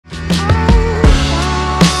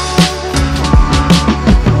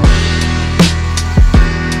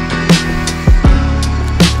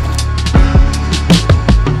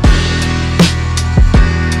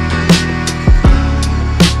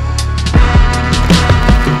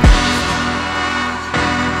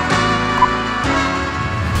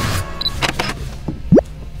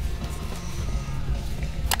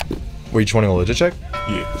Were you just wanting a legit check?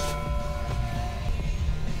 Yeah.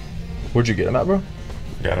 Where'd you get them at, bro?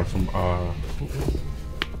 Got them from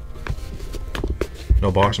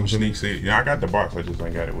No box. from Sneak City. Yeah, I got the box. I just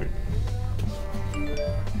ain't got it with.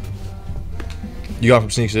 You got it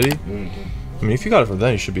from Sneak City? Mm-hmm. I mean, if you got it from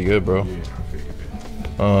them, you should be good, bro. Yeah, I figured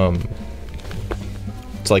that.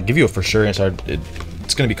 To like give you a for sure answer,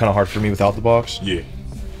 it's gonna be kind of hard for me without the box. Yeah.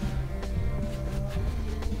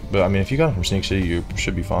 But I mean, if you got it from Sneak City, you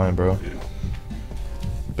should be fine, bro. Yeah.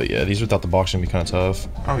 But yeah, these without the box gonna be kind of tough.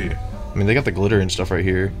 Oh yeah. I mean, they got the glitter and stuff right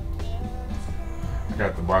here. I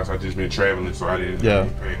got the box. I just been traveling, so I didn't. Yeah.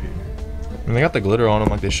 Pack it. I mean, they got the glitter on them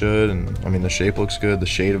like they should, and I mean, the shape looks good. The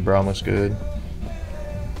shade of brown looks good.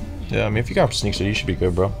 Yeah, I mean, if you got from Sneak City, you should be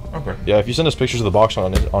good, bro. Okay. Yeah, if you send us pictures of the box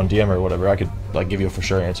on DM or whatever, I could like give you a for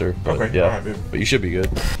sure answer. But, Okay. yeah, All right, but you should be good.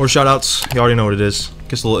 More shout outs. You already know what it is.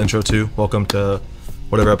 Just a little intro too. Welcome to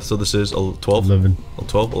whatever episode this is. 12? 11.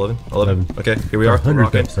 12, 11? 11. Okay, here we are.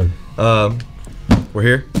 100th episode. We're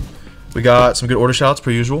here. We got some good order shouts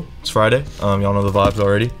per usual. It's Friday. Y'all know the vibes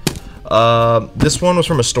already. This one was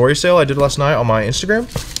from a story sale I did last night on my Instagram.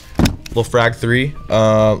 Little frag 3.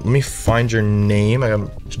 Let me find your name.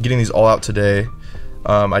 I'm getting these all out today.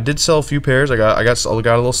 I did sell a few pairs. I got a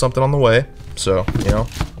little something on the way. So, you know,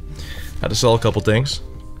 had to sell a couple things.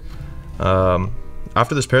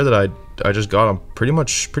 After this pair that I just got, I'm pretty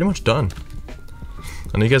much done.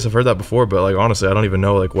 I know you guys have heard that before, but like honestly, I don't even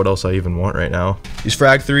know like what else I even want right now. These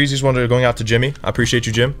frag 3s, these ones are going out to Jimmy. I appreciate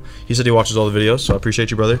you, Jim. He said he watches all the videos, so I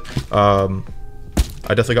appreciate you, brother. I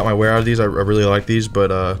definitely got my wear out of these. I really like these,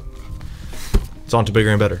 but it's on to bigger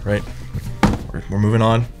and better, right? We're moving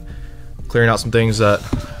on, clearing out some things that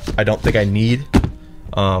I don't think I need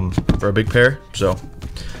for a big pair. So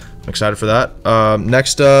I'm excited for that.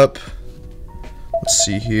 Next up, let's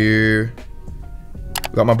see here.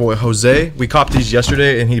 We got my boy Jose. We copped these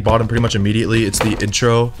yesterday, and he bought them pretty much immediately. It's the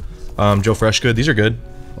intro Joe Freshgood. These are good.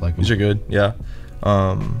 I like them. These are good. Yeah.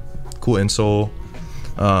 Cool insole.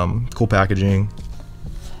 Cool packaging.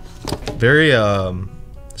 Very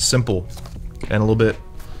simple and a little bit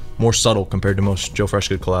more subtle compared to most Joe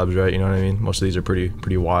Freshgood collabs, right? You know what I mean? Most of these are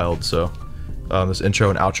pretty wild. So this intro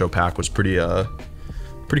and outro pack was pretty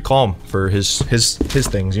calm for his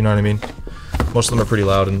things. You know what I mean? Most of them are pretty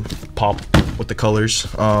loud and pop with the colors.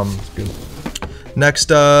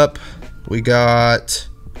 Next up, we got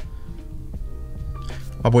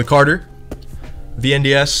my boy Carter,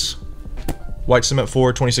 VNDS White Cement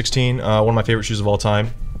 4 2016. One of my favorite shoes of all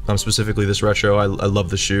time. Specifically this retro. I love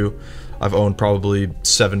the shoe. I've owned probably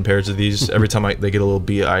 7 pairs of these. Every time they get a little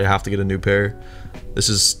beat, I have to get a new pair. This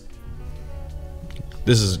is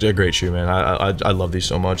a great shoe, man. I love these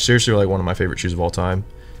so much. Seriously, like one of my favorite shoes of all time.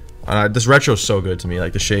 This retro is so good to me,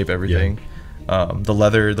 like the shape, everything. Yeah. The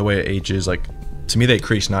leather, the way it ages, like to me they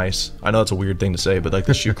crease nice. I know that's a weird thing to say, but like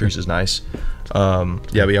the shoe crease is nice.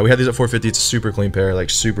 But yeah, we had these at 450. It's a super clean pair, like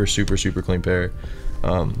super clean pair.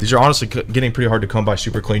 These are honestly getting pretty hard to come by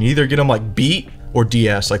super clean. You either get them like beat or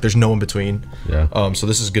DS, like there's no in between. Yeah. So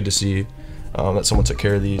this is good to see that someone took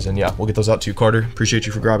care of these, and yeah, we'll get those out to you, Carter. Appreciate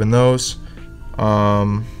you for grabbing those.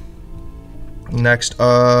 Next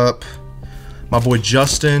up, my boy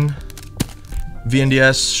Justin,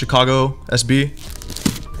 VNDS Chicago SB,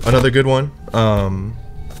 another good one.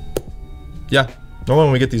 Yeah, normally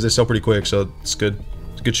when we get these, they sell pretty quick, so it's good.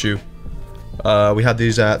 It's a good shoe. We had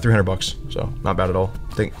these at 300 bucks, so not bad at all.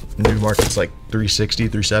 I think new market's like 360,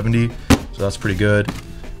 370, so that's pretty good.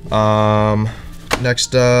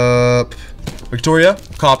 Next up, Victoria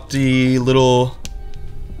copped the little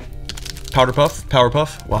Power Puff.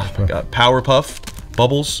 Wow, my God, Power Puff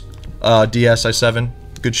Bubbles, DS i7,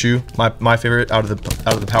 good shoe. My favorite out of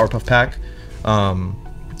the Power Puff pack.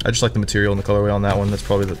 I just like the material and the colorway on that one. That's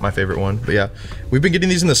probably my favorite one. But yeah, we've been getting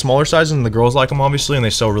these in the smaller sizes, and the girls like them obviously, and they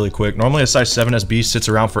sell really quick. Normally a size 7 SB sits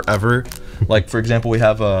around forever. Like for example, we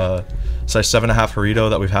have a size 7.5 Harito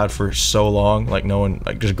that we've had for so long. Like no one,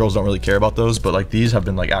 like just girls don't really care about those, but like these have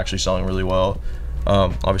been like actually selling really well.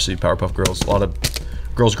 Obviously Powerpuff Girls, a lot of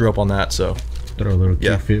girls grew up on that, so Throw a little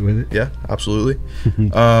cute fit with it. Yeah, absolutely.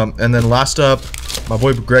 And then last up, my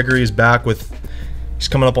boy Gregory is back with. He's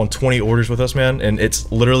coming up on 20 orders with us, man, and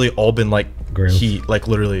it's literally all been like Grails. Heat, like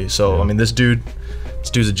literally. So yeah. I mean, this dude's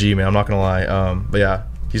a G, man. I'm not gonna lie. But yeah,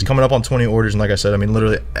 he's coming up on 20 orders, and like I said, I mean,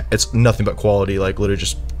 literally, it's nothing but quality. Like literally,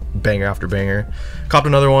 just banger after banger. Copped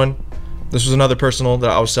another one. This was another personal that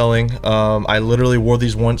I was selling. I literally wore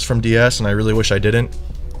these once from DS, and I really wish I didn't.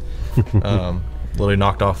 Literally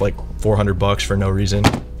knocked off like 400 bucks for no reason.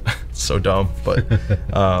 It's so dumb, but.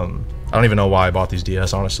 I don't even know why I bought these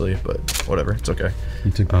DS, honestly, but whatever, it's okay.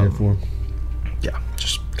 You took the hit for them? Yeah,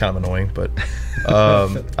 just kind of annoying, but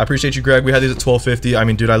I appreciate you, Greg. We had these at $12.50. I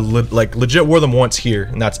mean, dude, I legit wore them once here,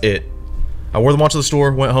 and that's it. I wore them once to the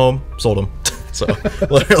store, went home, sold them. So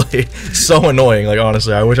literally, so annoying. Like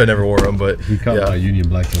honestly, I wish I never wore them, but he copped my Union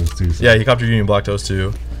Black toes too. So. Yeah, he copped your Union Black toes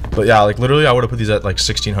too. But yeah, like literally, I would have put these at like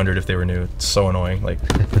 1600 if they were new. It's so annoying. Like,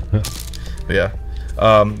 but yeah,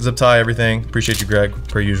 zip tie, everything. Appreciate you, Greg,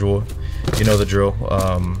 per usual. You know the drill.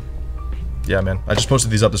 Yeah, man. I just posted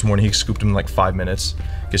these up this morning. He scooped them in like 5 minutes.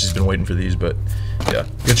 Guess he's been waiting for these, but yeah,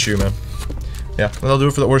 good shoe, man. Yeah, that'll do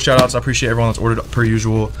it for the order shout-outs. I appreciate everyone that's ordered per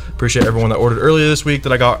usual. Appreciate everyone that ordered earlier this week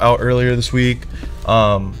that I got out earlier this week.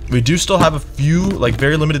 We do still have a few like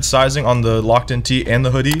very limited sizing on the locked-in tee and the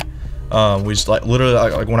hoodie. We just like literally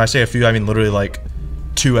like when I say a few, I mean literally like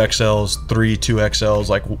 2 XLs, 3 2XLs,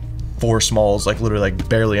 like 4 smalls, like literally like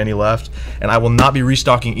barely any left. And I will not be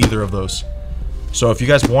restocking either of those. So if you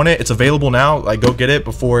guys want it, it's available now. Like, go get it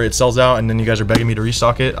before it sells out, and then you guys are begging me to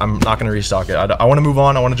restock it. I'm not gonna restock it. I want to move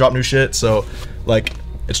on. I want to drop new shit. So, like,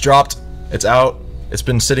 it's dropped. It's out. It's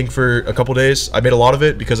been sitting for a couple days. I made a lot of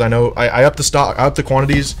it because I know I upped the stock. I upped the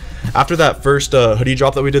quantities after that first hoodie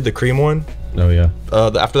drop that we did, the cream one. Oh yeah.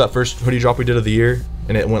 After that first hoodie drop we did of the year,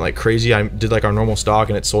 and it went like crazy. I did like our normal stock,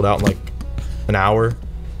 and it sold out in like an hour.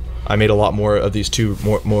 I made a lot more of these 2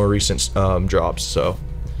 more recent drops. So.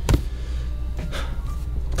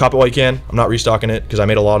 Cop it while you can. I'm not restocking it because I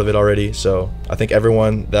made a lot of it already. So I think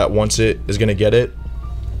everyone that wants it is gonna get it.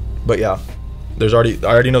 But yeah, I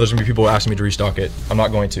already know there's gonna be people asking me to restock it. I'm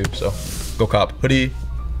not going to. So go cop hoodie.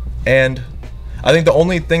 And I think the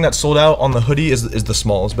only thing that's sold out on the hoodie is the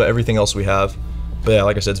smalls, but everything else we have. But yeah,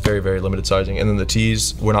 like I said, it's very, very limited sizing. And then the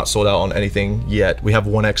tees, we're not sold out on anything yet. We have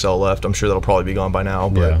 1 XL left. I'm sure that'll probably be gone by now.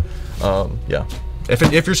 But yeah,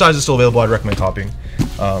 if your size is still available, I'd recommend copying.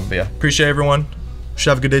 But yeah, appreciate everyone.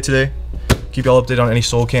 Should have a good day today. Keep y'all updated on any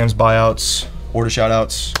soul cams, buyouts, order shout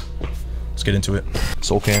outs. Let's get into it.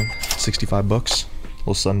 Soul cam, 65 bucks.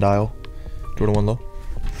 Little sundial, Jordan 1 low.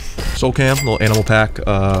 Soul cam, little animal pack,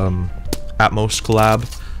 Atmos collab,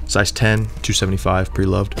 size 10, 275,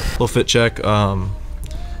 pre-loved. Little fit check.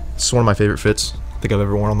 This is one of my favorite fits I think I've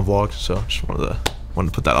ever worn on the vlog, so just wanted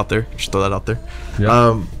to put that out there. Just throw that out there.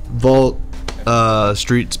 Yeah. Vault,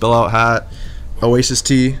 street spell out hat, Oasis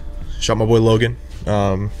tee. Shot my boy Logan.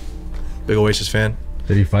 Big Oasis fan.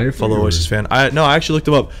 Did he fight it for Fellow you, Oasis fan. I actually looked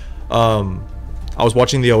him up. I was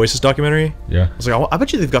watching the Oasis documentary. Yeah. I was like, I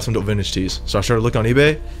bet you they've got some dope vintage tees. So I started looking on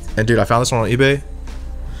eBay, and dude, I found this one on eBay.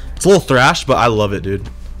 It's a little thrashed, but I love it, dude.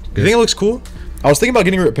 You think it looks cool? I was thinking about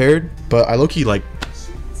getting it repaired, but I low-key like.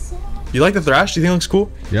 You like the thrash? Do you think it looks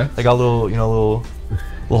cool? Yeah. They got little, little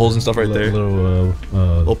holes and stuff right there.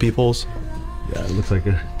 Little peepholes. Yeah, it looks like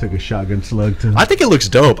it took a shotgun slug to. I think it looks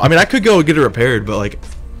dope. I mean, I could go get it repaired, but like,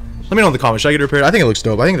 let me know in the comments. Should I get it repaired? I think it looks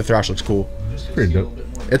dope. I think the thrash looks cool. It's pretty dope.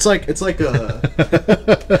 It's like it's like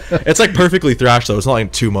perfectly thrashed though. It's not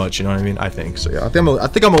like too much, you know what I mean? I think so. Yeah, I think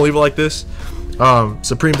I'm gonna leave it like this.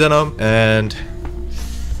 Supreme denim and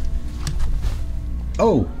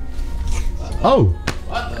oh, a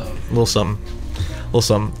little something.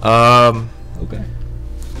 Okay.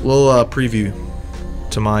 Little preview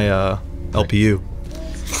to my LPU,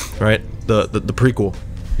 right? The prequel.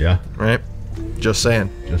 Yeah. Right. Just saying.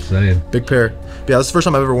 Just saying. Big pair. But yeah, this is the first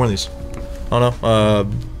time I've ever worn these. I don't know.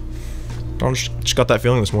 I just got that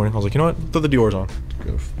feeling this morning. I was like, you know what? Throw the Dior's on.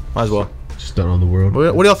 Might as well. Stun on the world.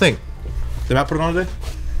 What do y'all think? Did Matt put it on today?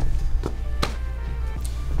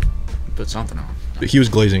 Put something on. He was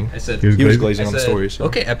glazing. I said he was glazing on the stories. So.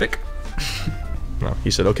 Okay, epic. No,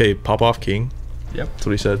 he said, okay, pop off, king. Yep. That's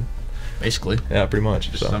what he said. Basically. Yeah, pretty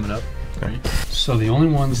much. Just sum it up. Right. So the only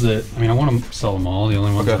ones that, I mean, I want to sell them all. The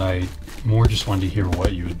only ones that I more just wanted to hear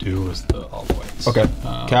what you would do was the all whites. Okay.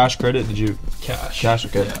 Cash, credit, did you? Cash. Cash,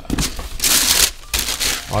 okay. Yeah.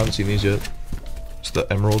 I haven't seen these yet. It's the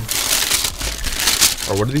emerald.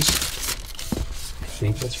 Or what are these? I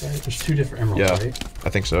think that's right. There's 2 different emeralds, Yeah, right?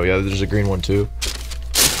 I think so. Yeah, there's a green one too.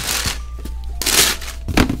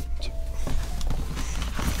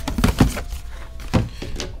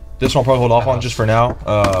 This one I'll probably hold off on just for now.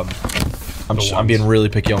 I'm being really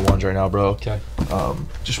picky on ones right now, bro. Okay.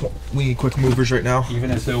 We need quick movers right now.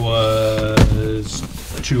 Even if it was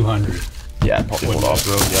 200. Yeah, I'd probably hold off,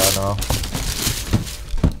 bro. Yeah, no.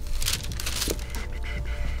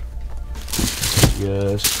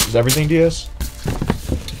 Yes. Is everything DS?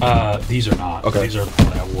 These are not. Okay. These are the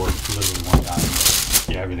that I wore literally one time.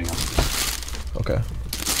 Yeah, everything else is. Okay.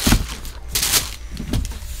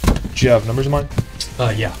 Do you have numbers in mind?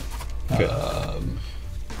 Yeah. Okay.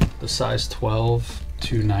 The size 12,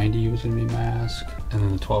 290 was gonna be my ask, and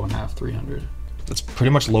then the 12 and a half, 300. That's pretty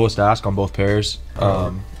much lowest ask on both pairs.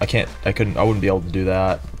 I wouldn't be able to do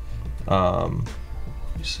that. Let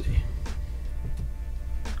me see.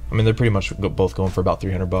 I mean, they're pretty much both going for about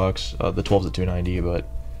 300 bucks. The 12's at 290, but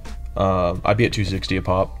I'd be at 260 a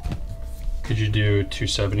pop. Could you do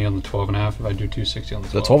 270 on the 12.5 if I do 260 on the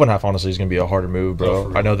 12? The 12.5 honestly is gonna be a harder move, bro. Oh, for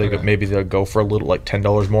real? I know Okay. maybe they'll go for a little like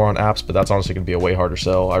 $10 more on apps, but that's honestly gonna be a way harder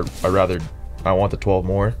sell. I want the 12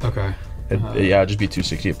 more. Okay. Yeah, it'd just be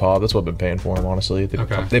 260 a pop. That's what I've been paying for them, honestly.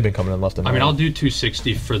 They've been coming in left and right. I mean, I'll do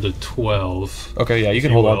 260 for the 12. Okay, yeah, you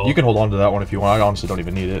can hold on. You can hold on to that one if you want. I honestly don't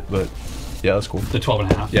even need it, but yeah, that's cool. The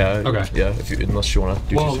 12.5. Yeah. Okay. Yeah, unless you want to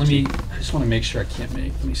do. Well, 260. I just want to make sure I can't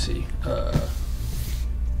make. Let me see. I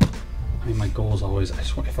mean, my goal is always. I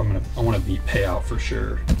want to beat payout for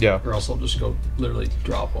sure. Yeah. Or else I'll just go literally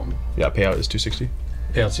drop them. Yeah, payout is 260.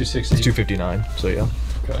 Payout 260. It's 259. So yeah.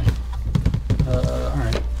 Okay. All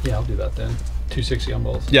right. Yeah, I'll do that then. 260 on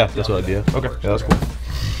both. Yeah, that's what I'd be at. Okay. Yeah, that's cool.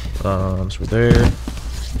 So we're there.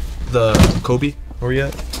 The Kobe, where are you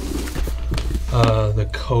at? The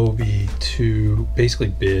Kobe to basically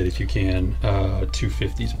bid if you can.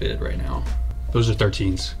 250's bid right now. Those are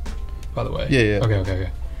 13s, by the way. Yeah. Okay.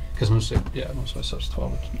 Because most of my stuff's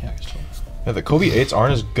 12. Yeah, I guess 12. Yeah, the Kobe 8s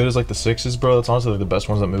aren't as good as like the 6s, bro. That's honestly like the best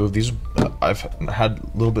ones that move. These, I've had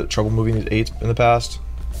a little bit of trouble moving these 8s in the past.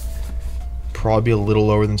 Probably a little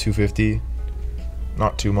lower than 250.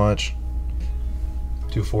 Not too much.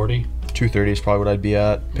 240. 230 is probably what I'd be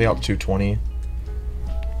at. Payout 220.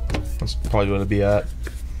 That's probably what I'd be at.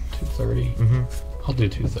 230. Mm-hmm. I'll do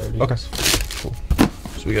 230. Okay. Cool.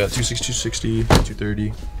 So we got 260,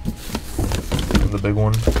 230. And the big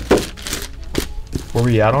one. Where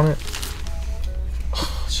were you at on it?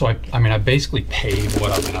 So I basically paid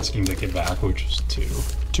what I'm asking to get back, which is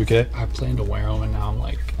 2K? I plan to wear them, and now I'm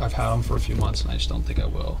like, I've had them for a few months, and I just don't think I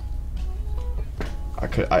will.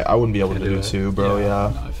 I wouldn't be able to do it too, bro.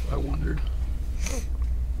 Yeah. No, I wondered.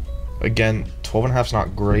 Again, 12.5's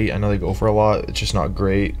not great. I know they go for a lot. It's just not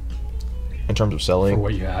great in terms of selling. For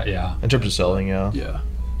what you had, yeah. In terms of selling, yeah. Yeah.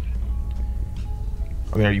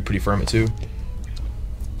 I mean, are you pretty firm at 2?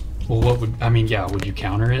 Well, would you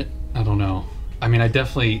counter it? I don't know. I mean, I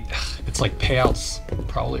definitely, it's like payouts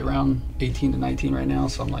probably around 18 to 19 right now.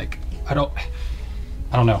 So I'm like, I don't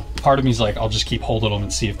know. Part of me is like, I'll just keep holding them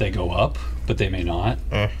and see if they go up, but they may not,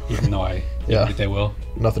 even though I think they will.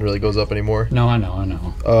 Nothing really goes up anymore. No, I know.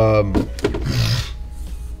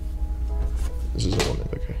 This is a woman,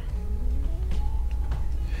 okay.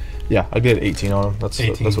 Yeah, I'd be at 18 on them. That's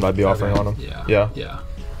 18. That's what I'd be offering on them. Yeah.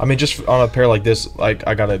 I mean, just on a pair like this, like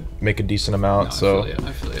I gotta make a decent amount. No, so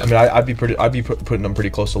I feel you. I mean, I'd be putting them pretty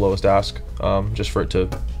close to lowest ask, just for it to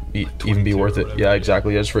even be worth it. whatever, Yeah,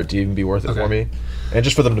 exactly. Just for it to even be worth it for me, and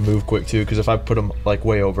just for them to move quick too. Because if I put them like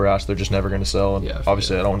way over ask, they're just never gonna sell. And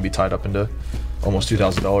obviously, I don't want to be tied up into almost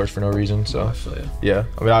 $2,000 for no reason. So I feel you. yeah,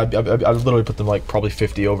 I mean, I'd literally put them like probably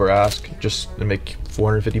 50 over ask just to make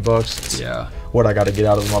 450 bucks. Yeah. What I got to get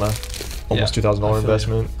out of them on a almost $2,000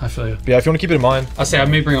 investment. I feel you. But yeah, if you want to keep it in mind. I say I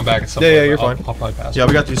may bring them back at some Yeah, point. yeah, you're but fine. I'll probably pass. Yeah,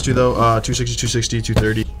 we got these two though. 260, 260,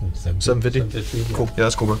 230, 750. 750. Cool. Yeah,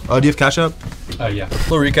 that's cool, bro. Do you have Cash App? Yeah.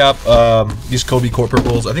 Little recap. These Kobe Core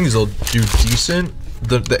Purples, I think these will do decent.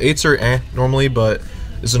 The 8s are normally, but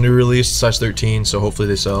it's a new release, size 13, so hopefully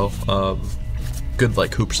they sell. Good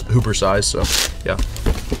like hooper size, so yeah.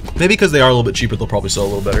 Maybe because they are a little bit cheaper, they'll probably sell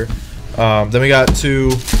a little better. Then we got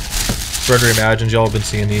two Gregory Imagines. Y'all have been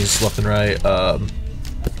seeing these left and right. Yeah,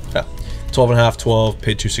 12.5, 12,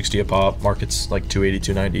 paid 260 a pop. Market's like 280,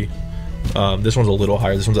 290. This one's a little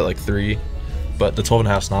higher. This one's at like 3, but the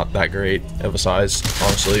 12.5's not that great of a size,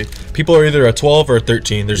 honestly. People are either a 12 or a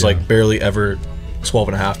 13. There's like barely ever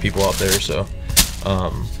 12.5 people out there, so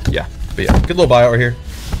yeah. But yeah, good little buyout right here.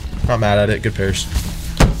 Not mad at it. Good pairs.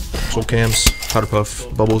 Soul Cams, Powder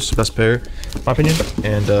Puff, Bubbles, best pair, in my opinion.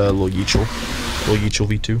 And little Yeechel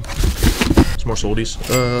V2. Some more Soldies.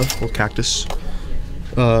 Little Cactus,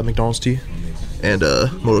 McDonald's tee, and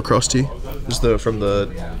Motocross tee. This is from the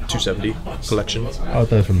 270 collection. I thought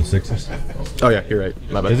that was from the 6s. Oh yeah, you're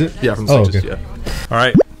right. My bad. Is it? Yeah, from the 6s. Okay. Yeah. All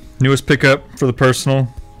right, newest pickup for the personal.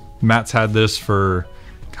 Matt's had this for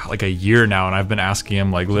like a year now, and I've been asking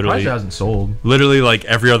him like literally hasn't sold. literally like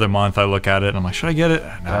every other month I look at it and I'm like, should I get it?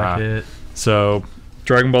 Nah. So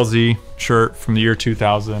Dragon Ball Z shirt from the year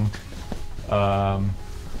 2000.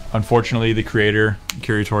 Unfortunately, the creator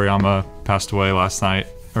Akira Toriyama passed away last night,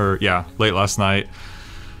 or yeah, late last night.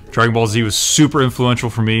 Dragon Ball Z was super influential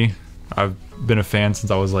for me. I've been a fan since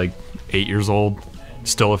I was like 8 years old.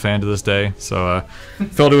 Still a fan to this day. So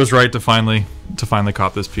felt it was right to finally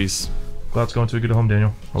cop this piece. Glad it's going to a good home,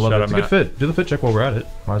 Daniel. I love Shout it. out, It's a good Matt. fit. Do the fit check while we're at it.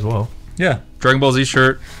 Might as well. Yeah, Dragon Ball Z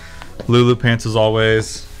shirt. Lulu pants as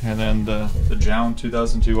always, and then the Jown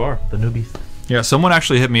 2002R. The newbie. Yeah, someone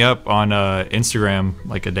actually hit me up on Instagram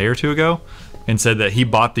like a day or two ago and said that he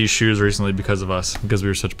bought these shoes recently because of us, because we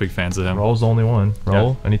were such big fans of him. Raul's the only one.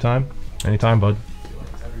 Raul, anytime, bud.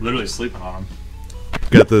 Literally sleeping on them.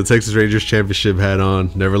 Got the Texas Rangers championship hat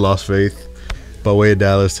on. Never lost faith. By way of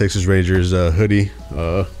Dallas, Texas Rangers hoodie.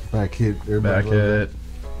 Back hit. Back hit.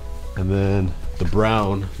 And then the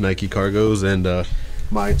brown Nike cargos and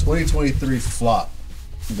my 2023 flop.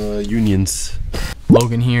 The Unions.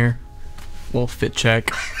 Logan here. Little fit check.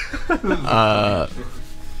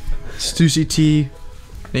 Stussy tee.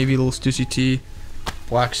 Navy little Stussy tee.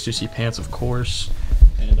 Black Stussy pants, of course.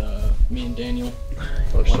 And me and Daniel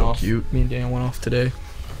went so off. cute. Me and Daniel went off today.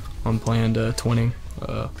 Unplanned twinning.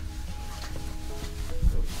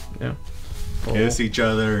 Yeah. Kiss each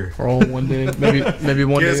other. We're all one day. Maybe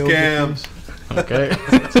one Kiss day. Kiss cams. Okay.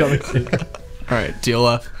 It's coming soon. All right,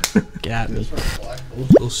 DLF. Get at me.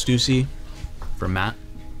 Little Stussy from Matt.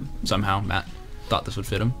 Somehow Matt thought this would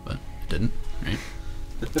fit him, but it didn't. Right?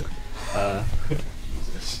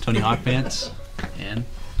 Tony Hawk pants and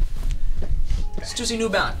Stussy New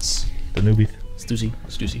Balance. The newbie. Stussy.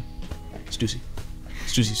 Stussy's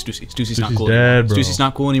not Stussy's cool dead, anymore. bro. Stussy's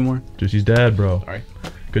not cool anymore. Juicy's dad, bro. Sorry.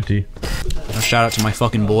 Good tea. Shout out to my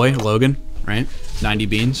fucking boy Logan. Right? 90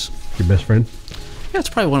 beans. Your best friend? Yeah, it's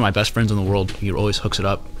probably one of my best friends in the world. He always hooks it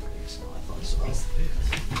up.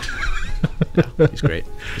 Yeah, he's great.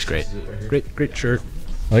 He's great. Great shirt.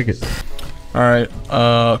 I like it. All right.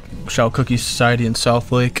 Shout Cookie Society in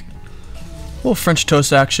South Lake. Little French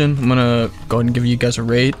toast action. I'm gonna go ahead and give you guys a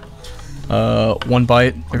rate. 1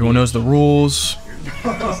 bite. Everyone knows the rules.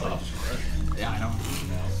 Yeah, I know.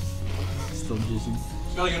 Still juicy.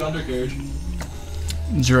 Got a good undercarriage.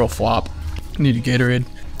 0 flop. Need a Gatorade.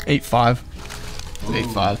 8.5.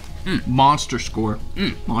 8.5. Monster score.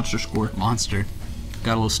 Monster score. Monster.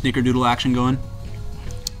 Got a little snickerdoodle action going.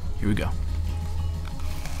 Here we go.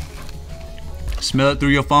 Smell it through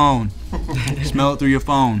your phone. Smell it through your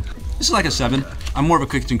phone. This is like a 7. I'm more of a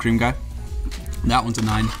cookies and cream guy. That one's a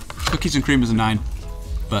 9. Cookies and cream is a 9.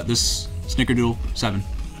 But this snickerdoodle, 7.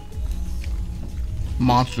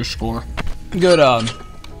 Monster score. Good.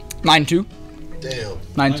 9.2. Damn.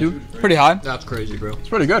 9.2. Pretty high. That's crazy, bro. It's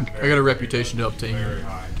pretty good. I got a reputation to obtain here.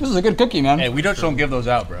 This is a good cookie, man. Hey, we just don't give those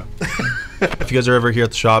out, bro. If you guys are ever here at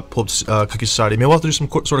the shop, pull up Cookie Society. Maybe we'll have to do some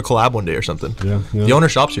sort of collab one day or something. Yeah. The owner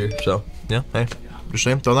shop's here, so yeah. Hey, just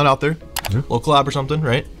saying, throwing that out there. Yeah. Little collab or something,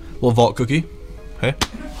 right? Little vault cookie. Hey,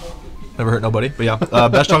 never hurt nobody. But yeah,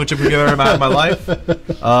 best chocolate chip cookie I've ever had in my life.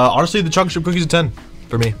 Honestly, the chocolate chip cookie's a 10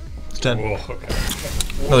 for me. It's 10. Whoa,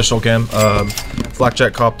 okay. Another soul cam.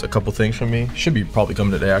 Blackjack copped a couple things from me. Should be probably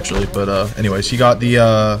coming today actually. But anyways, he got the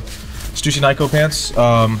Stussy Nyko pants.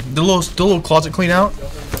 Did a little closet clean out.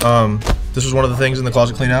 This was one of the things in the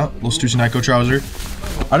closet clean out. Little Stussy Nyko trouser.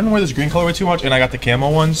 I didn't wear this green colorway too much, and I got the camo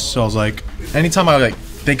ones. So I was like, anytime I like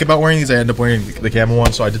think about wearing these, I end up wearing the camo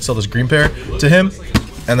ones. So I did sell this green pair to him,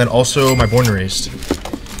 and then also my Born and Raised.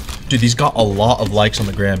 Dude, these got a lot of likes on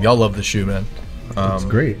the gram. Y'all love the shoe, man. That's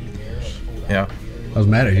great. Yeah. I was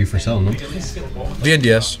mad at you for selling them.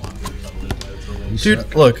 VNDS.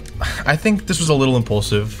 Dude, look, I think this was a little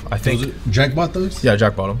impulsive. I think. Jack bought those? Yeah,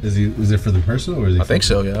 Jack bought them. Is it for them personal or is he? I think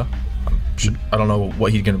so. Yeah. I don't know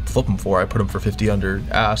what he's gonna flip them for. I put them for 50 under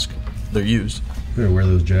ask. They're used. I'm gonna wear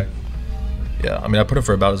those, Jack. Yeah, I mean, I put them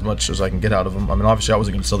for about as much as I can get out of them. I mean, obviously, I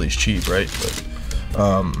wasn't gonna sell these cheap, right? But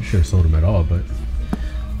Should have sold them at all, but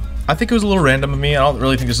I think it was a little random of me. I don't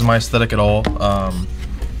really think this is my aesthetic at all.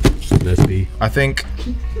 an SB. I think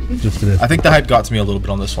Just an SB. I think the hype got to me a little bit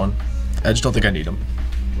on this one. I just don't think I need them.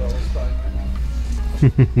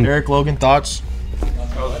 Eric, Logan, thoughts?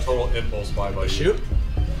 That was a total impulse buy by you.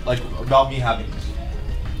 Like about me having these.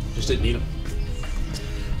 Just didn't need them.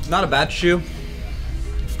 Not a bad shoe.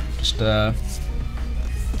 Just I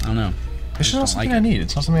don't know. It's just not don't something like I need.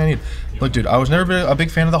 It's not something I need. Look, dude, I was never a big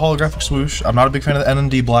fan of the holographic swoosh. I'm not a big fan of the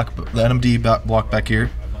NMD block back here.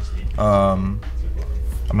 I'm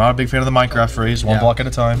not a big fan of the Minecraft phrase, one Yeah. block at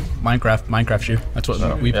a time. Minecraft shoe. That's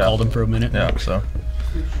what we've yeah. called them for a minute. Yeah, so.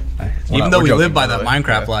 Even though we're we joking, live by the that way.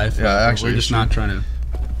 Minecraft life. Yeah, actually, we're just it's not trying to.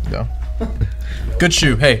 Yeah. Good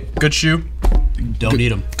shoe. Hey, good shoe. Don't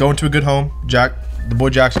need them. Go into a good home. Jack, the boy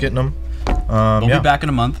Jack's getting them. We'll Yeah, be back in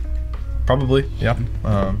a month. probably. Yeah.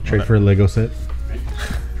 Trade for a Lego set.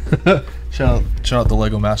 Shout out the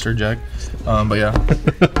Lego Master, Jack. But yeah.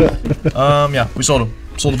 Yeah, we sold them.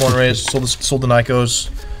 Sold the Born and Raised. Sold the Nikos.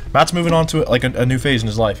 Matt's moving on to like a new phase in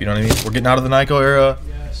his life. You know what I mean? We're getting out of the Niko era.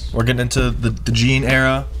 We're getting into the jean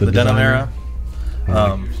era, the denim designer.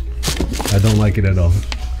 era. I don't like it at all.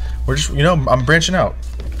 We're just, I'm branching out.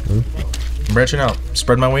 I'm branching out.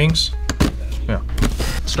 Spread my wings. Yeah.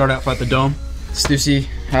 Start out at the Dome. Stussy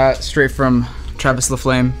hat straight from Travis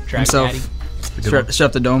LaFlame himself. Straight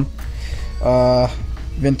up the Dome.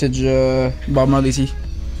 Vintage Bob Marley tee.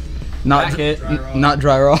 Not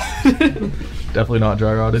dry rot. Definitely not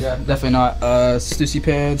dry rotted. Yeah, definitely not. Stussy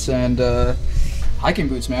pants and hiking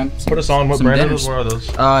boots, man. Put us on. What Some brand are Danners. those? What are those?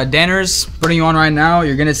 Danners, putting you on right now.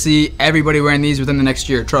 You're gonna see everybody wearing these within the next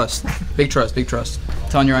year. Trust. Big trust, big trust. I'm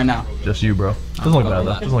telling you right now. Just you, bro. Doesn't look bad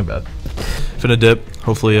though. Doesn't look bad. Finna dip.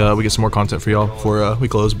 Hopefully we get some more content for y'all before we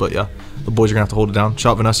close. But yeah, the boys are gonna have to hold it down.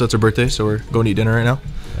 Shout out Vanessa. It's her birthday, so we're going to eat dinner right now.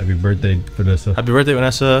 Happy birthday, Vanessa. Happy birthday,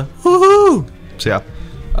 Vanessa. Woohoo! So yeah,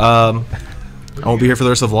 I won't be here for the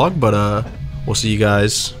rest of the vlog, but we'll see you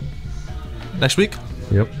guys next week.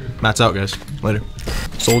 Yep. Matt's out, guys. Later.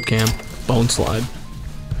 Sold cam, bone slide.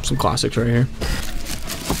 Some classics right here.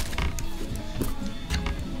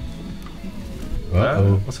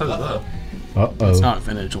 Uh-oh. What size is that? Uh-oh. It's not a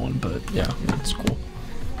vintage one, but yeah, it's cool.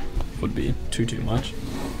 Would be too much.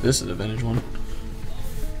 This is a vintage one.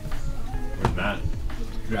 Where's Matt?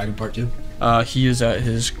 Dragon Part 2. He is at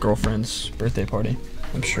his girlfriend's birthday party.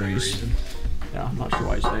 I'm sure he's. Yeah, I'm not sure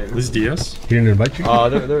why he's there. This DS? He didn't invite you?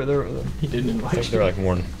 He didn't invite. They're like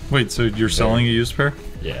more than, Wait, so you're selling a used pair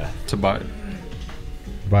yeah, to buy?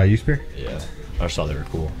 Buy a used pair? yeah. I just thought they were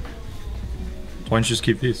cool. Why don't you just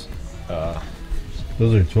keep these?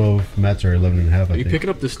 Those are 12. Matt's are 11 and a half, I Are you think. picking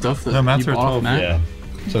up the stuff that No, Matt's you are bought off 12. Matt? Yeah.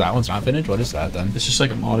 So that one's not vintage? What is that then? It's just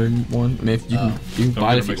like a modern one. I mean, if you can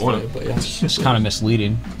buy it if you mixed want up. it, but yeah. It's kind of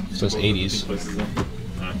misleading. It says 80s.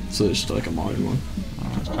 So it's just like a modern one.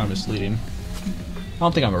 It's kind of misleading. I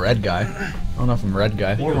don't think I'm a red guy. I don't know if I'm a red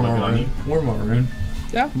guy. More maroon.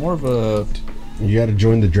 Yeah, more of a... You gotta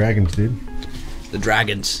join the Dragons, dude. The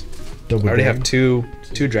Dragons. Double I already have dragon.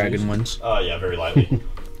 two dragon ones. Yeah, very lightly.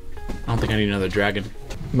 I don't think I need another dragon.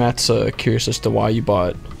 Matt's curious as to why you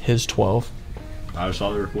bought his 12. I just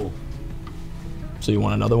thought they were cool. So you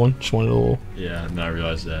want another one? Just wanted a little. Yeah, and then I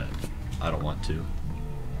realized that I don't want to.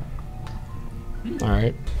 All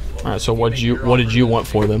right. So what did you want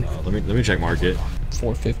for them? Let me check market.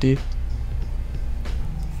 $450.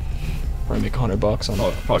 Probably make $100 on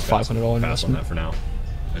a Probably $500 pass on investment. that for now.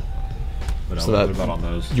 But So what that- about on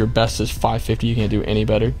those? Your best is $550. You can't do any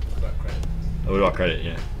better. What about credit?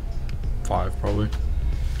 Yeah. 5 probably.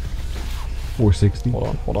 460.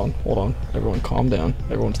 Hold on. Everyone calm down.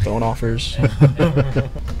 Everyone's throwing offers.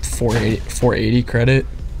 480 credit.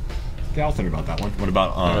 Yeah, I'll think about that one. What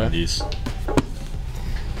about Alright. these?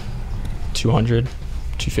 200.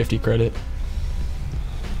 250 credit.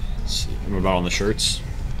 Let's see. What about on the shirts?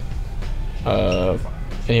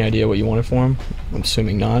 Any idea what you wanted for them? I'm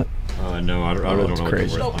assuming not. No, I really don't know.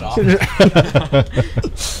 crazy. What they're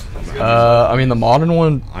worth. I mean, the modern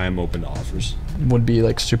one I am open to offers. would be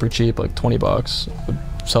like super cheap, like $20. Would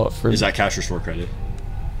sell it for. Is that cash or store credit?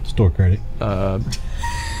 Store credit.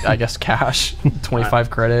 I guess cash. 25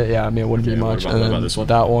 credit. Yeah, I mean it wouldn't be Okay, what much. about- And what then about this one?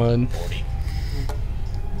 that one.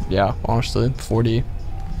 Yeah, honestly, 40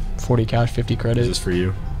 cash, 50 Is credit. this for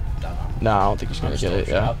you? Nah, I don't think he's gonna get it.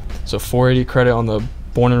 Yeah. So 480 credit on the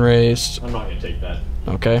born and raised. I'm not gonna take that.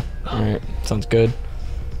 Okay. All right. Sounds good.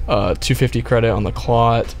 250 credit on the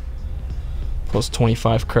clot. Plus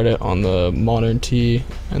 25 credit on the modern tee,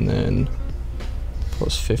 and then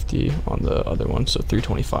plus 50 on the other one, so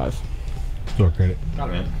 325. Store credit. Got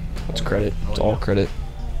it, man. That's credit. It's all credit.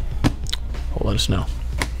 Well, let us know.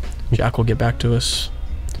 Jack will get back to us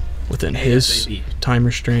within his time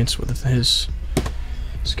restraints, within his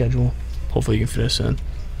schedule. Hopefully, he can fit us in.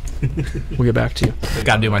 We'll get back to you.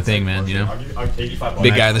 Gotta do my thing, man, you know? 85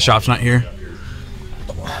 Big guy in the shop's not here.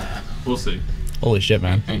 We'll see. Holy shit,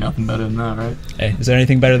 man. Ain't nothing better than that, right? Hey, is there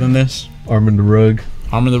anything better than this? Arm in the rug.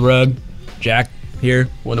 Arm of the rug. Jack here.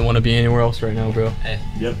 Wouldn't want to be anywhere else right now, bro.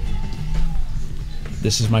 Yep.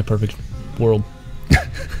 This is my perfect world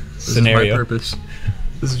This scenario. is my purpose.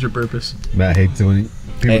 This is your purpose. Matt hates it when you,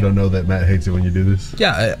 people Hey. don't know that Matt hates it when you do this.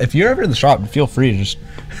 Yeah, if you're ever in the shop, feel free to just...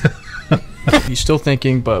 He's still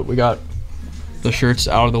thinking, but we got the shirts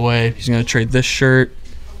out of the way. He's gonna trade this shirt,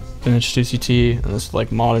 vintage CCT, and this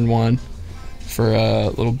like modern one for a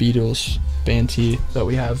little Beatles band tee that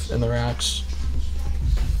we have in the racks.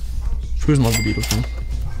 Who doesn't love the Beatles, man?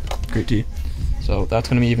 Great tee. So that's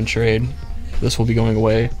gonna be even trade. This will be going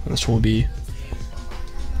away, and this will be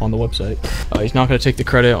on the website. He's not gonna take the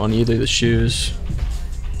credit on either of the shoes.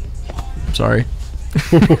 Sorry.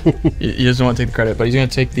 He doesn't want to take the credit, but he's gonna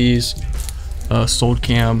take these sold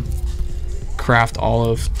cam craft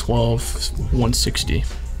olive 12 160.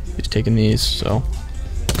 He's taking these, so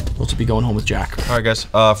those will be going home with Jack. All right, guys.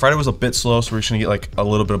 Friday was a bit slow, so we're just gonna get like a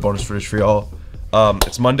little bit of bonus footage for y'all.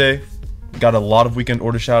 It's Monday. Got a lot of weekend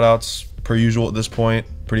order shout outs per usual at this point.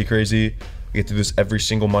 Pretty crazy. We get to do this every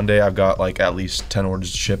single Monday. I've got like at least 10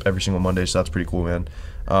 orders to ship every single Monday, so that's pretty cool, man.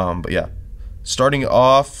 But yeah, starting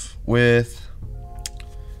off with,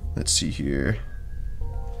 let's see here,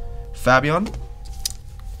 Fabian.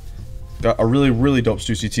 Got a really dope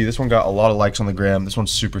Stu CT. This one got a lot of likes on the gram. This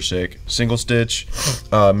one's super sick. Single stitch,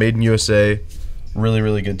 made in USA.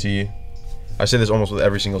 Really good tee. I say this almost with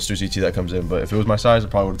every single Stu CT that comes in, but if it was my size, I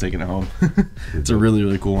probably would have taken it home. It's a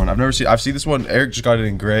really cool one. I've seen this one. Eric just got it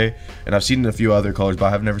in gray, and I've seen it in a few other colors,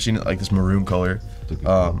 but I've never seen it like this maroon color.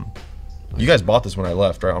 You guys bought this when I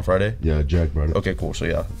left, right, on Friday? Yeah, Jack brought it. Okay, cool. So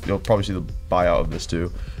yeah, you'll probably see the buyout of this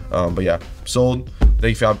too. But yeah, sold.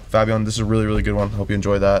 Thank you, Fabian. This is a really good one. Hope you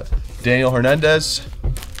enjoy that. Daniel Hernandez,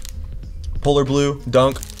 Polar Blue,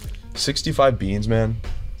 Dunk, 65 beans, man.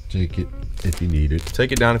 Take it if you need it.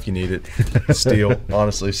 Take it down if you need it. Steal,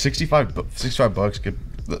 honestly. 65 bucks. Could,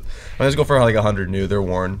 let's go for like 100 new. They're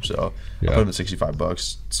worn, so yeah. I'll put them at 65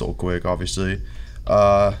 bucks. Sold quick, obviously.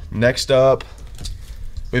 Next up,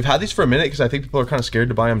 we've had these for a minute because I think people are kind of scared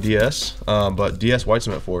to buy them DS, but DS White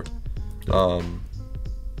Cement 4. I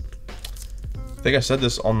think I said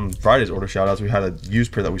this on Friday's order shoutouts. We had a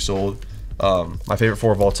used pair that we sold. My favorite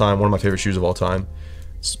 4 of all time, one of my favorite shoes of all time.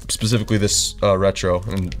 Specifically this retro.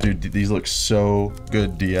 And dude, these look so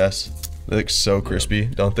good DS. They look so crispy,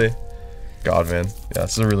 don't they? God, man. Yeah,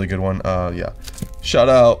 this is a really good one. Yeah. Shout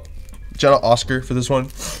out Oscar for this one.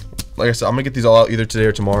 Like I said, I'm gonna get these all out either today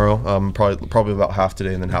or tomorrow. Probably about half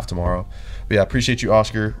today and then half tomorrow. But yeah, appreciate you,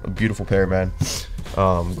 Oscar. A beautiful pair, man.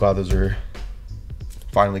 Glad those are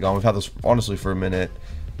finally gone. We've had this honestly for a minute.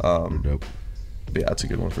 Dope. But yeah, it's a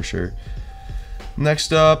good one for sure.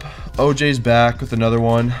 Next up, OJ's back with another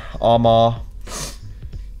one. Ama.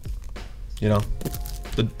 You know,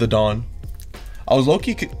 the Dawn. I was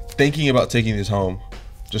low-key thinking about taking these home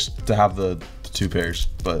just to have the 2 pairs,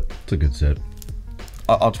 but it's a good set.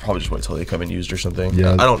 I'll probably just wait till they come in used or something.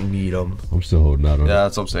 Yeah, I don't need them. I'm still holding out on Yeah,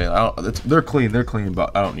 that's what I'm saying. They're clean,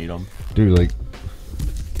 but I don't need them. Dude, like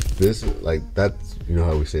this, like that's, you know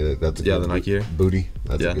how we say that? That's a Yeah, good the Nike Air. booty.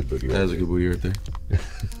 That's a good booty. That is a good booty right there.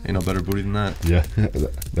 Ain't no better booty than that. Yeah,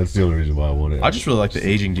 that's the only reason why I want it. I just really like the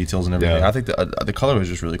aging details and everything. Yeah. I think the color was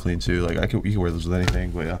just really clean too. Like you can wear those with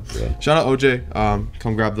anything. But yeah. Shout out OJ.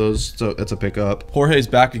 Come grab those. So it's a pickup. Jorge's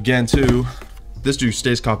back again too. This dude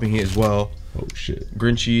stays copying it as well. Oh shit.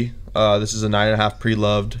 Grinchy. This is a 9.5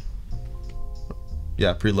 pre-loved.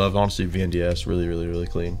 Yeah, pre-loved. Honestly, VNDS. Really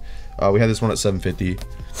clean. We had this one at 750.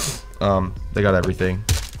 They got everything.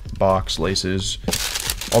 Box, laces,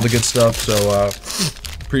 all the good stuff. So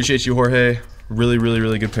appreciate you, Jorge.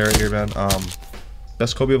 Really good pair here, man.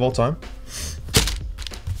 Best Kobe of all time.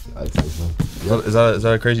 I'd say so. Is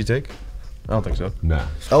that a crazy take? I don't think so. Nah.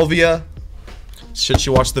 Elvia. She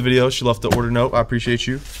watched the video. She left the order note. I appreciate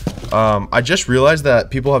you. I just realized that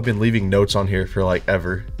people have been leaving notes on here for like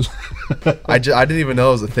ever. I didn't even know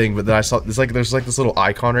it was a thing, but then I saw there's like this little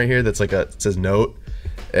icon right here that's like it says note,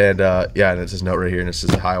 and yeah, and it says note right here, and it says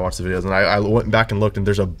hi, I watched the videos, and I went back and looked, and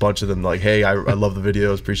there's a bunch of them like, hey, I love the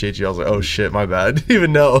videos, appreciate you. I was like, oh shit, my bad. Didn't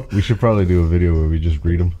even know. We should probably do a video where we just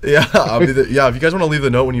read them. Yeah, yeah. If you guys want to leave the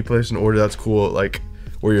note when you place an order, that's cool. Like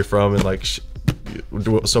where you're from and like.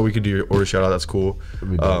 So we could do your order shout out. That's cool.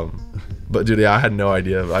 But dude, yeah, I had no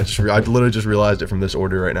idea. I literally just realized it from this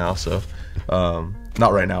order right now. So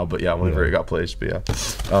not right now, but yeah, whenever it got placed. But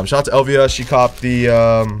yeah, shout out to Elvia. She copped the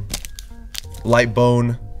light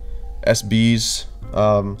bone SBs,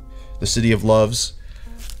 the City of Loves,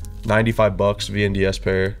 95 bucks VNDS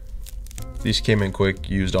pair. These came in quick,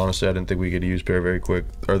 used. Honestly, I didn't think we could use pair very quick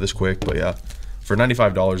or this quick, but yeah. For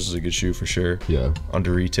 $95 is a good shoe for sure. Yeah.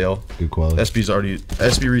 Under retail. Good quality.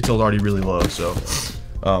 SB retail is already really low, so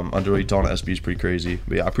under retail on SB is pretty crazy.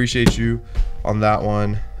 But yeah, I appreciate you on that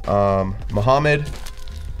one. Muhammad,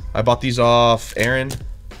 I bought these off Aaron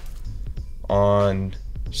on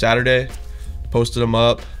Saturday. Posted them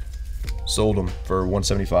up, sold them for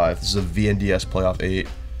 $175. This is a VNDS Playoff 8.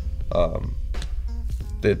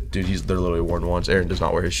 They're literally worn ones. Aaron does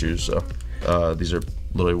not wear his shoes, so these are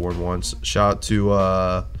literally worn ones. Shout out to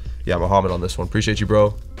yeah, Muhammad on this one. Appreciate you,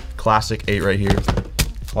 bro. Classic 8 right here.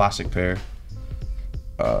 Classic pair.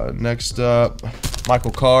 Next up,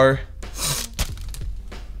 Michael Carr.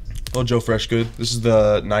 Little Joe Freshgood. This is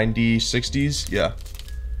the 90-60s. Yeah.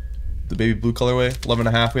 The baby blue colorway.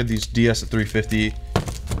 11.5. We had these DS at 350.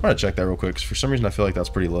 I'm gonna check that real quick, because for some reason I feel like that's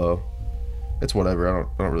pretty low. It's whatever. I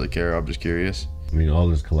don't really care. I'm just curious. I mean, all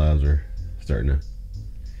those collabs are starting to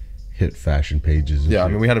hit fashion pages. Yeah, I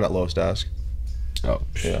mean, we had them at Lowest Ask. Oh,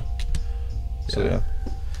 yeah. So yeah.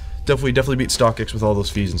 definitely beat StockX with all those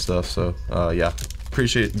fees and stuff. So yeah,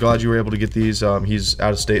 glad you were able to get these. He's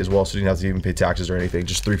out of state as well, so you didn't have to even pay taxes or anything.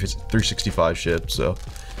 Just 365 shipped. So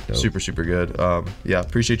super good. Yeah,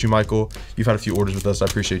 appreciate you, Michael. You've had a few orders with us. I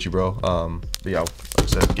appreciate you, bro. But yeah, like I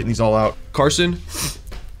said, getting these all out. Carson,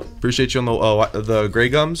 appreciate you on the gray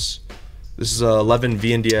gums. This is 11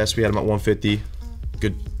 VNDS. We had them at 150.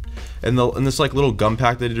 Good. And this like little gum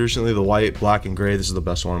pack they did recently, the white, black, and gray. This is the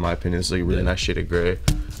best one in my opinion. This is like a really nice shade of gray.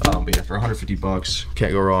 But yeah, for 150 bucks,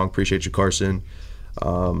 can't go wrong. Appreciate you, Carson.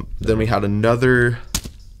 Then we had another.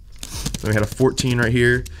 Then we had a 14 right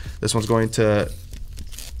here. This one's going to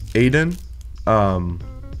Aiden.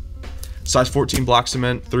 Size 14 black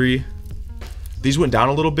cement 3. These went down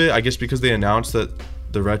a little bit, I guess, because they announced that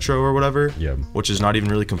the retro or whatever. Yeah. Which is not even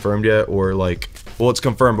really confirmed yet, or like, well, it's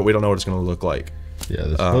confirmed, but we don't know what it's gonna look like. Yeah,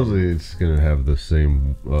 supposedly it's gonna have the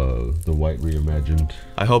same, the white reimagined.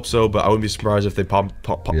 I hope so, but I wouldn't be surprised if they put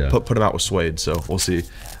them out with suede. So we'll see.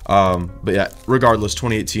 But yeah, regardless,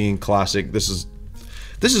 2018 classic. This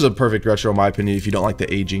is a perfect retro in my opinion. If you don't like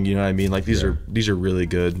the aging, you know what I mean. Like these are really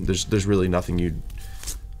good. There's really nothing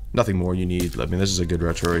more you need. I mean, this is a good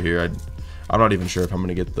retro right here. I'm not even sure if I'm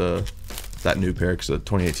gonna get that new pair because the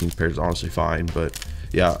 2018 pair is honestly fine, but.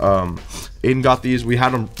 Yeah, Aiden got these. We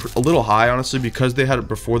had them a little high, honestly, because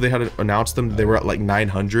before they had announced them, they were at like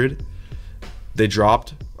 900. They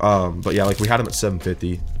dropped, but yeah, like we had them at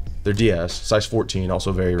 750. They're DS, size 14,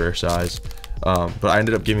 also very rare size. But I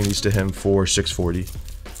ended up giving these to him for 640.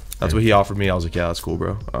 That's what he offered me. I was like, yeah, that's cool,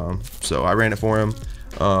 bro. So I ran it for him.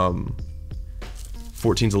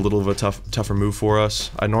 14's a little of a tougher move for us.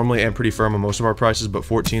 I normally am pretty firm on most of our prices, but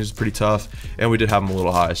 14 is pretty tough, and we did have them a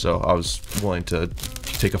little high, so I was willing to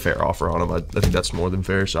take a fair offer on them. I think that's more than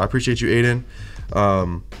fair, so I appreciate you,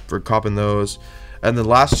 Aiden, for copping those. And the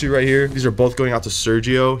last two right here, these are both going out to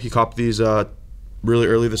Sergio. He copped these really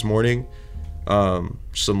early this morning.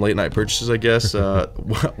 Some late night purchases, I guess.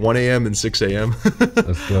 1 a.m. and 6 a.m.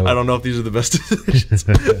 I don't know if these are the best decisions.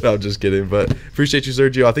 No, I'm just kidding. But appreciate you,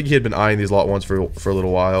 Sergio. I think he had been eyeing these lot ones for a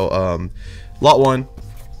little while. Lot 1,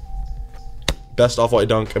 best off-white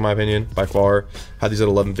dunk in my opinion by far. Had these at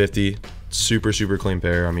 1150. Super clean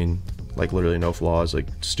pair. I mean, like literally no flaws. Like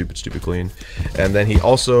stupid clean. And then he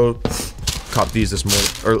also copped these this morning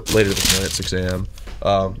or later this morning at 6 a.m.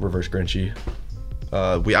 Reverse Grinchy.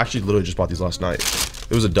 We actually literally just bought these last night.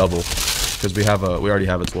 It was a double because we already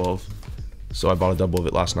have a 12, so I bought a double of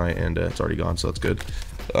it last night and it's already gone, so that's good.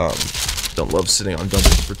 Don't love sitting on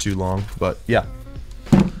doubles for too long, but yeah,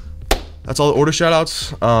 that's all the order shout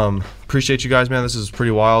outs. Appreciate you guys, man. This is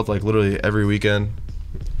pretty wild. Like literally every weekend,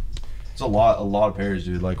 it's a lot of pairs,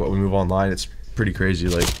 dude. Like what we move online, it's pretty crazy.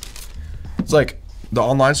 Like it's like the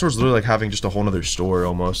online store is literally like having just a whole nother store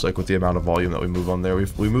almost, like with the amount of volume that we move on there.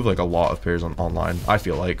 We move like a lot of pairs online, I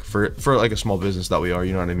feel like, for like a small business that we are,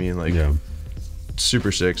 you know what I mean? Like, yeah,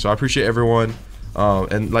 super sick. So I appreciate everyone.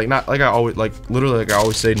 And like not like I always like literally like I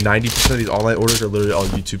always say 90% of these online orders are literally all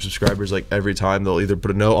YouTube subscribers. Like every time they'll either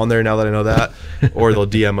put a note on there now that I know that, or they'll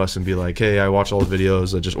DM us and be like, hey, I watched all the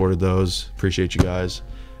videos, I just ordered those, appreciate you guys.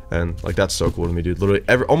 And like that's so cool to me, dude. Literally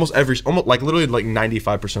almost like literally like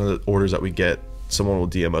 95% of the orders that we get, someone will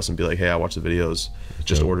DM us and be like, hey, I watched the videos,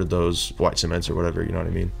 just ordered those white cements or whatever, you know what I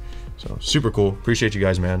mean? So super cool. Appreciate you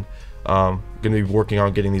guys, man. Gonna be working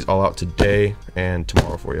on getting these all out today and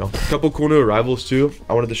tomorrow for y'all. A couple cool new arrivals too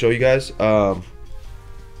I wanted to show you guys.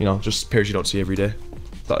 You know, just pairs you don't see every day.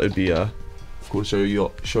 Thought it'd be cool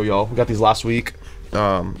to show y'all. We got these last week.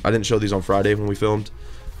 I didn't show these on Friday when we filmed.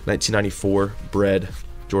 1994 Bread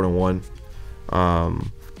Jordan 1.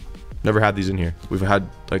 Never had these in here. We've had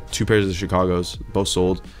like 2 pairs of the Chicago's, both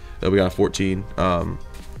sold. Then we got a 14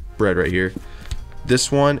 Bread right here.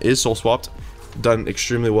 This one is sole swapped. Done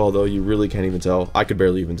extremely well though. You really can't even tell. I could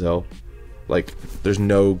barely even tell. Like there's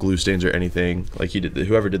no glue stains or anything. Like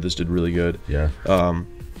whoever did this did really good. Yeah. But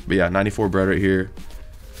yeah, 94 Bread right here.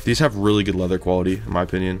 These have really good leather quality in my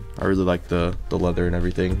opinion. I really like the leather and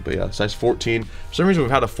everything. But yeah, size 14. For some reason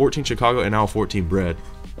we've had a 14 Chicago and now a 14 Bread,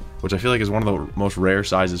 which I feel like is one of the most rare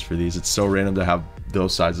sizes for these. It's so random to have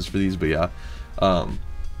those sizes for these, but yeah.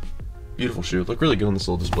 Beautiful shoe. Look really good on this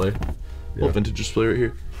little display. Little vintage display right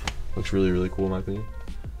here. Looks really cool in my opinion.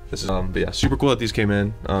 This is but yeah, super cool that these came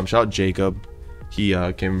in. Shout out Jacob. He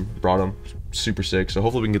brought them. Super sick. So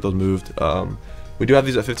hopefully we can get those moved. We do have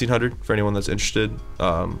these at 1500 for anyone that's interested.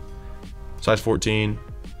 Size 14.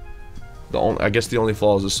 I guess the only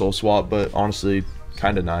flaw is the sole swap, but honestly,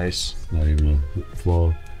 kind of nice. Not even a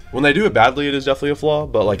flaw. When they do it badly, it is definitely a flaw,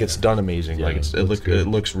 but like it's done amazing. Yeah, like it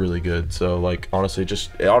looks really good. So like honestly,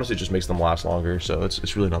 it honestly just makes them last longer. So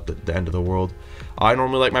it's really not the end of the world. I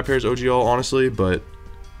normally like my pairs OGL honestly, but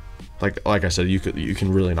like I said, you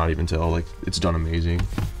can really not even tell. Like, it's done amazing.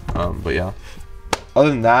 But yeah, other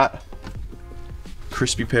than that,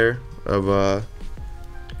 crispy pair of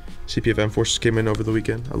CPFM Forces came in over the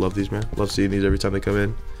weekend. I love these, man. I love seeing these every time they come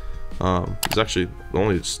in. It's actually the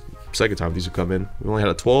only second time these have come in. We only had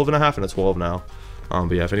a 12 and a half and a 12 now.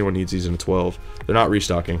 But yeah, if anyone needs these in a 12, they're not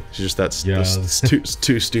restocking. It's just that's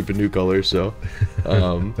two stupid new colors. So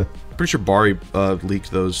pretty sure Bari leaked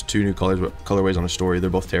those 2 new colorways on a story. They're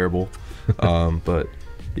both terrible. But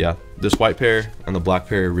yeah, this white pair and the black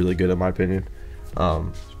pair are really good in my opinion.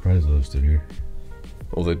 Surprised those stood here.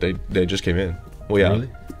 Well, they just came in. Well, yeah. Really?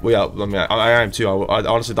 Well, yeah. I mean, I am too. I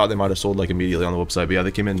honestly thought they might have sold like immediately on the website, but yeah,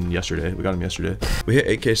 they came in yesterday. We got them yesterday. We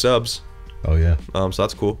hit 8K subs. Oh yeah. So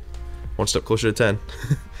that's cool. One step closer to 10.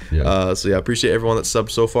 Yeah. So yeah, appreciate everyone that's subbed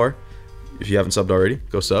so far. If you haven't subbed already,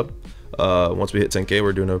 go sub. Once we hit 10K,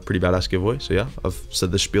 we're doing a pretty badass giveaway. So yeah, I've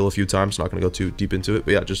said this spiel a few times. Not gonna go too deep into it,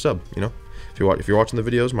 but yeah, just sub. You know, if you're watching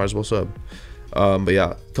the videos, might as well sub. But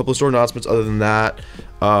yeah, a couple of store announcements. Other than that,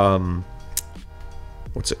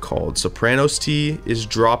 what's it called? Sopranos tee is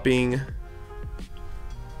dropping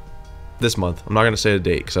this month. I'm not gonna say a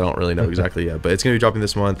date because I don't really know exactly yet, but it's gonna be dropping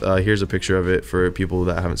this month. Here's a picture of it for people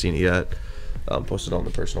that haven't seen it yet. Posted on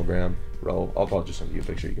the personal gram. I'll probably just send you a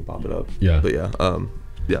picture. You can pop it up. Yeah. But yeah,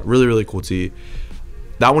 yeah, really cool tee.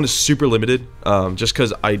 That one is super limited. Just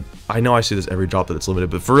because I know I see this every drop that it's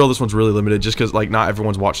limited, but for real, this one's really limited. Just because like not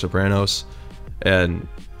everyone's watched Sopranos, and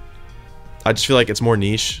I just feel like it's more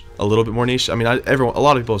niche, a little bit more niche. I mean, a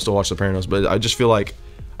lot of people still watch Sopranos, but I just feel like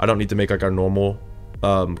I don't need to make like our normal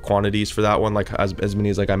quantities for that one, like as many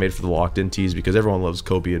as like I made for the locked in tees, because everyone loves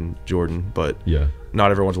Kobe and Jordan, but yeah, not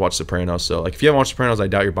everyone's watched Sopranos. So like if you haven't watched Sopranos, I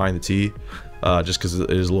doubt you're buying the tee, just because it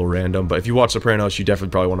is a little random. But if you watch Sopranos, you definitely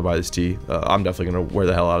probably want to buy this tee. I'm definitely gonna wear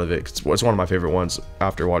the hell out of it. It's one of my favorite ones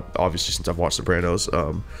after what, obviously, since I've watched Sopranos.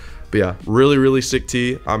 But yeah, really sick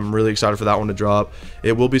tee. I'm really excited for that one to drop.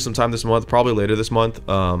 It will be sometime this month, probably later this month,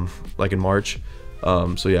 like in March.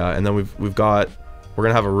 So yeah, and then we're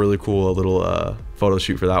gonna have a really cool little photo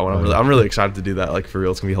shoot for that one. I'm really excited to do that. Like for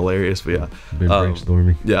real, it's gonna be hilarious. But yeah, been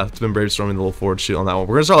brainstorming. Yeah, it's been brainstorming the little forward shoot on that one.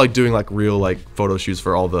 We're gonna start like doing like real like photo shoots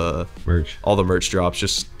for all the merch drops,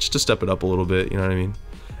 just to step it up a little bit. You know what I mean?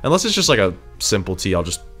 Unless it's just like a simple tee, I'll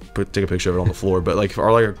just take a picture of it on the floor. But like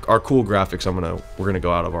our cool graphics, we're gonna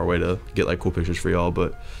go out of our way to get like cool pictures for y'all.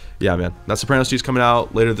 But yeah, man, that Sopranos tee's coming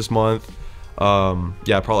out later this month.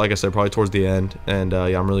 Yeah, probably, like I said, probably towards the end, and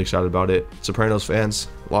yeah, I'm really excited about it. Sopranos fans,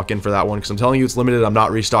 lock in for that one, because I'm telling you, it's limited. I'm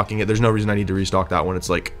not restocking it. There's no reason I need to restock that one. It's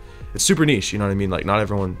like, it's super niche, you know what I mean? Like not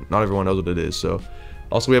everyone knows what it is. So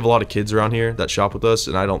also, we have a lot of kids around here that shop with us,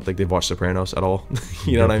 and I don't think they've watched Sopranos at all.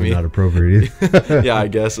 You know what I mean? Not appropriate. Yeah, I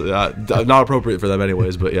guess not appropriate for them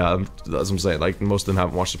anyways, but yeah, that's what I'm saying. Like most of them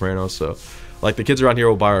haven't watched Sopranos, so like the kids around here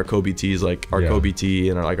will buy our Kobe tees, like our Kobe tee,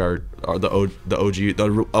 and like the OG.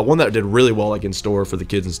 The one that did really well like in store for the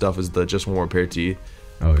kids and stuff is the Just One More Pair tee.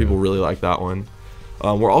 People really like that one.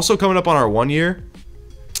 We're also coming up on our 1 year.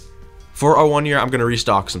 For our 1 year, I'm gonna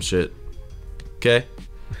restock some shit. Okay,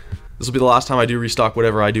 this will be the last time I do restock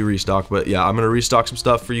whatever I do restock. But yeah, I'm gonna restock some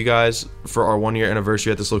stuff for you guys for our 1 year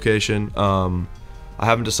anniversary at this location. I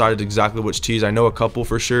haven't decided exactly which tees. I know a couple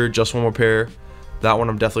for sure. Just One More Pair. That one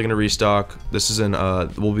I'm definitely gonna restock. This is in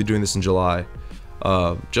we'll be doing this in July.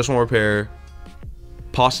 Just One More Pair,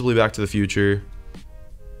 possibly Back to the Future,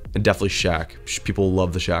 and definitely Shaq. People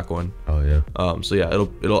love the Shaq one. Oh yeah. So yeah,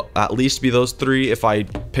 it'll at least be those 3. If I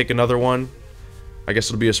pick another one, I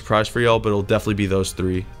guess it'll be a surprise for y'all, but it'll definitely be those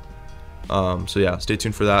 3. So yeah, stay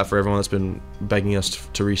tuned for that. For everyone that's been begging us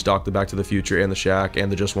to restock the Back to the Future and the Shaq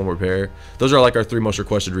and the Just One More Pair, those are like our 3 most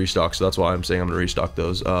requested restocks. So that's why I'm saying I'm gonna restock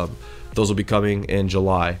those. Those will be coming in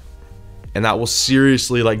July, and that will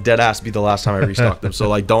seriously, like, dead ass be the last time I restock them. So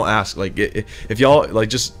like, don't ask. Like, if y'all like,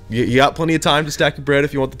 just you got plenty of time to stack your bread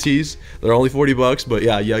if you want the tees. They're only $40, but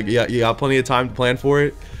yeah, you got plenty of time to plan for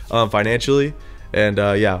it financially. And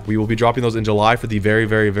yeah, we will be dropping those in July for the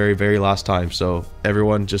very last time. So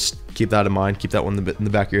everyone, just keep that in mind. Keep that one in the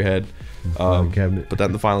back of your head. Cabinet. Put that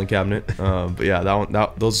in the filing cabinet. But yeah,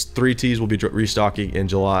 those 3 tees will be restocking in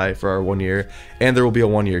July for our 1 year, and there will be a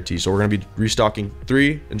 1 year tee. So we're gonna be restocking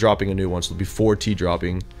 3 and dropping a new one. So there'll be 4 tees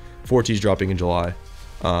dropping in July.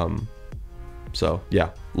 So yeah,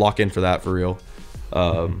 lock in for that for real.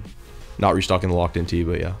 Not restocking the locked in tee,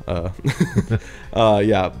 but yeah.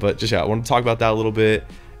 Yeah, but just I want to talk about that a little bit,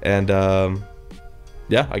 and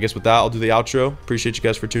yeah, I guess with that, I'll do the outro. Appreciate you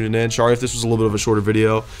guys for tuning in. Sorry if this was a little bit of a shorter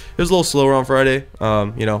video. It was a little slower on Friday.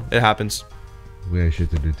 You know, it happens. We got shit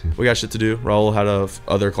to do too. We got shit to do. Raul had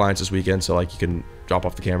other clients this weekend, so like you can drop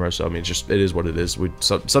off the camera. So I mean, it is what it is.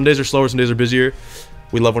 Some days are slower, some days are busier.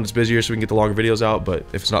 We love when it's busier so we can get the longer videos out, but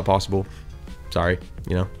if it's not possible, sorry,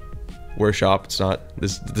 you know. We're a shop. It's not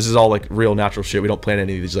this is all like real natural shit. We don't plan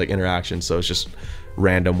any of these like interactions, so it's just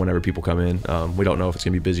random whenever people come in. We don't know if it's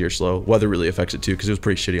gonna be busy or slow. Weather really affects it too, because it was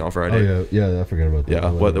pretty shitty on Friday. Oh yeah, I forgot about that.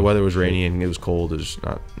 Yeah, the weather was rainy and it was cold. There's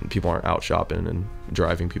not, people aren't out shopping and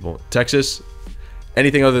driving. People, Texas,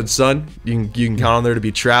 anything other than sun, you can count on there to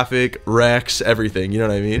be traffic, wrecks, everything. You know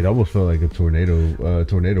what I mean? It almost felt like a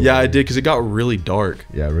tornado. Yeah, I did, because it got really dark.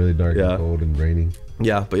 Yeah, really dark Yeah. and cold and raining.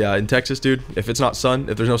 Yeah, but yeah, in Texas, dude, if it's not sun,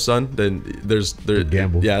 if there's no sun, then there's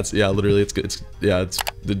gamble. Yeah, literally it's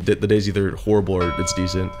the day's either horrible or it's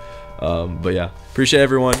decent. But yeah, appreciate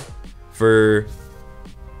everyone for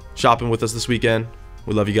shopping with us this weekend.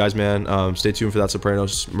 We love you guys, man. Stay tuned for that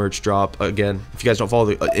Sopranos merch drop. Again, if you guys don't follow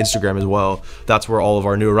the Instagram as well, that's where all of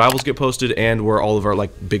our new arrivals get posted and where all of our like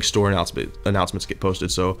big store announcements get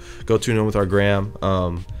posted. So go tune in with our gram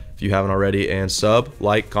if you haven't already, and sub,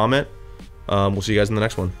 like, comment. We'll see you guys in the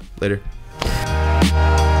next one. Later.